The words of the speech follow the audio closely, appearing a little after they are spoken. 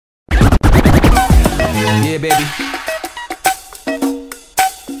Yeah, baby.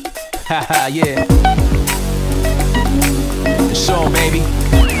 Haha, yeah. The show, baby.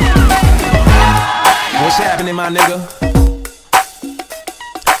 What's happening, my nigga?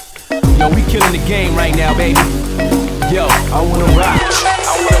 Yo, we killing the game right now, baby. Yo, I wanna rock,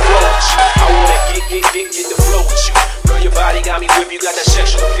 I wanna roll, I wanna get the flow with you. Girl, your body got me whipped, you got that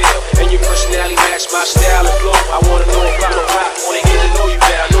sexual appeal, and your personality match my style and flow. I wanna know about the rock, wanna get to know you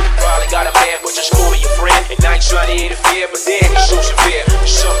better. I know you probably got a man, but just call me your friend. And I ain't trying to interfere, but damn, you're so severe. You're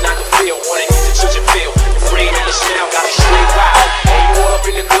something I can feel, wanna get to touch and feel. Your frame and your sound got me straight wild. And you all up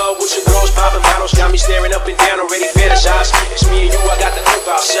in the club with your girls popping bottles, got me staring up and down, already fantasized. It's me and you, I got the hook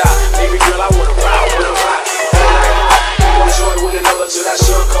outside. Baby girl, I wanna rock, wanna rock. Join with another till that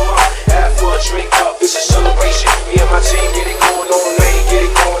sun come up. Have fun, drink up, this is celebration. Me and my team get it going all night, get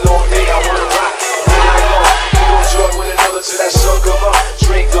it going all day. I wanna rock all night long. We gon' join with another till that sun come up.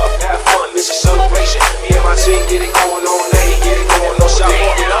 Drink up, have fun, this is celebration. Me and my team get it going all night, get it going all day.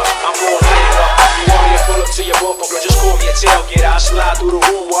 Get up, I'm gonna light it up. You want me to pull up to your bumper, girl, just call me a tailgate. I'll slide through the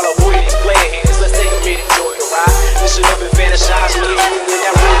room while avoiding these playing hands. Let's take a minute, enjoy the ride. Listen up and fantasize, me and you in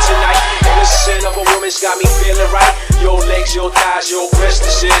that room tonight. And the scent of a woman's got me feeling right. Your legs, your thighs, your breasts,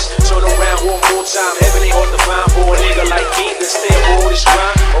 this is. Turn around one more time. Heaven ain't hard to find for a nigga like me that stand for this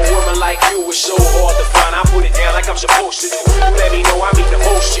grind. A woman like you is so hard to find. I put it down like I'm supposed to do. You let me know I mean the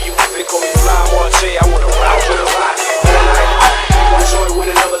most to you. They call me Fly MARTE. I wanna rock, wanna rock all night long. We gon' join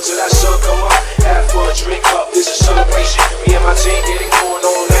with another till that sun come up. Have fun, drink up, this is celebration. Me and my team get it going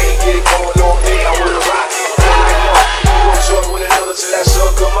all night, get it going all day. I wanna rock all night long. We gon' join with another till that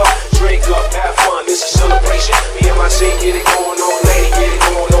sun come up. Drink up, have fun, this is celebration. Me and my team get it going all night, get it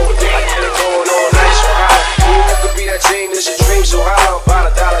going all day. I get it going all night, so high. You could be that team, this a dream, so high. I'm about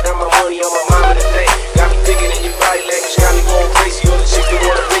a dollar, got my money on my mind today. Got me thinking in your body language, got me going crazy. All the chicks that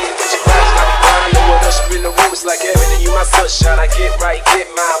wanna raise it, but your body's got me blind. No one else up in the room, it's like heaven, and you my sunshine. I get right, get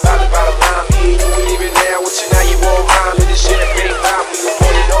mine, bottom line. Me and you, we leaving now with you, now you won't mind. With this champagne pop, we gon'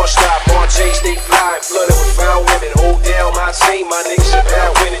 put it on stop. MARTE, stay fly, flooded with fine women. Hold down my team, my niggas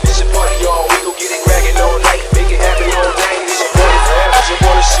about winning. This a party, y'all, we gon' get it cracking all night. Make it happen all night, this a party forever. So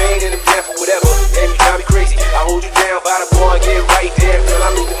wanna sing and I'm down for whatever. Damn, you got me crazy, I hold you down by the bar and get right there. Girl, I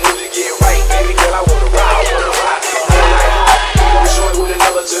make the music get right, baby girl, I wanna rock all night long. We gon' join with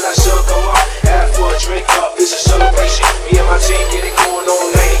another till that sun come up. Have fun, drink up, this is celebration. Me and my team get it going all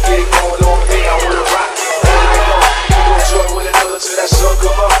night, get it going all day. I wanna rock all night long. We gon' join with another till that sun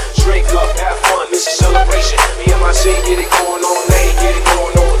come up. Drink up, have fun, this is celebration. Me and my team get it going all night, get it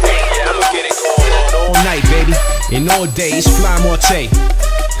going all day. Yeah, I'ma get it going on all night, baby, and all day. It's Fly MARTE.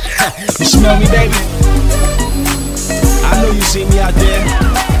 You smell me, baby? I know you see me out there,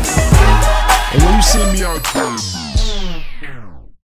 and when you see me out there,